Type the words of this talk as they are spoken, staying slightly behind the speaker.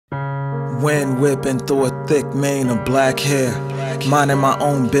Wind whipping through a thick mane of black hair. Minding my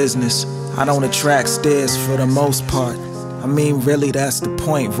own business, I don't attract stares for the most part. I mean, really, that's the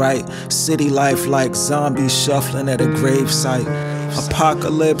point, right? City life like zombies shuffling at a gravesite.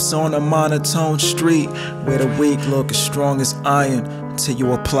 Apocalypse on a monotone street, where the weak look as strong as iron till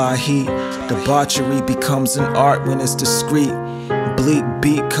you apply heat. Debauchery becomes an art when it's discreet. Bleak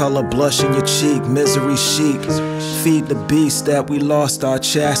beat color blush in your cheek, misery chic. Feed the beast that we lost our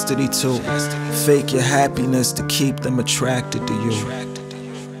chastity to. Fake your happiness to keep them attracted to you.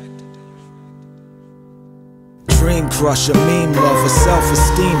 Dream crusher, meme lover,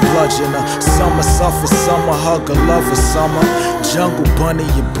 self-esteem bludgeoner. Summer suffer, summer hug a lover, summer. Jungle bunny,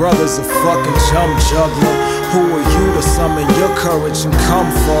 your brother's a fucking jump juggler. Who are you to summon your courage and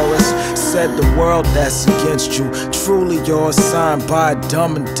come for us? Said the world that's against you. Truly yours, signed by a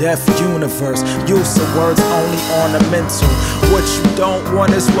dumb and deaf universe. Use of words only ornamental. What you don't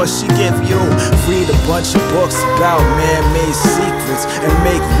want is what she give you. Read a bunch of books about man-made secrets and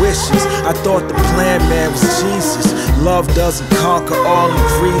make wishes. I thought the plan man was Jesus. Love doesn't conquer all and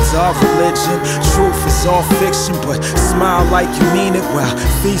creeds our religion. Truth is all fiction, but smile like you mean it while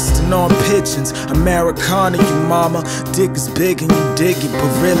feasting on pigeons. Americana, you mama. Dick is big and you dig it, but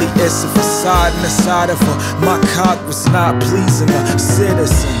really it's a facade inside of her. My cock was not pleasing a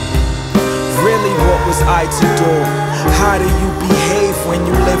citizen. Really, what was I to do? How do you behave when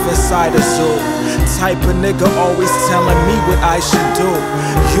you live inside a zoo? Type of nigga always telling me what I should do.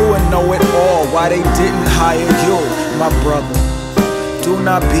 You would know it all, why they didn't hire you, my brother. Do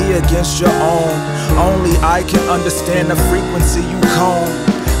not be against your own. Only I can understand the frequency you cone.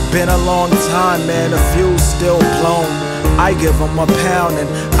 Been a long time, man, a fuse still blown. I give them a pound and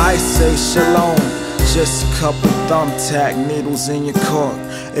I say shalom. Just a couple thumbtack needles in your cork.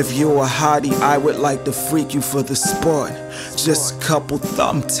 If you a hottie, I would like to freak you for the sport. Just a couple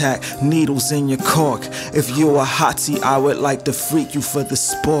thumbtack needles in your cork. If you a hottie, I would like to freak you for the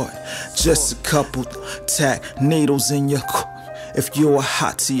sport. Just a couple tack needles in your cork. If you a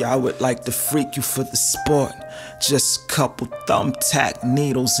hottie, I would like to freak you for the sport. Just a couple thumbtack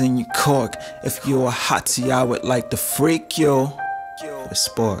needles in your cork. If you a hottie, I would like to freak you for the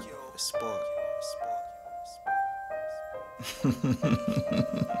sport.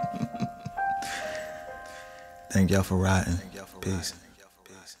 Thank y'all for riding. Peace.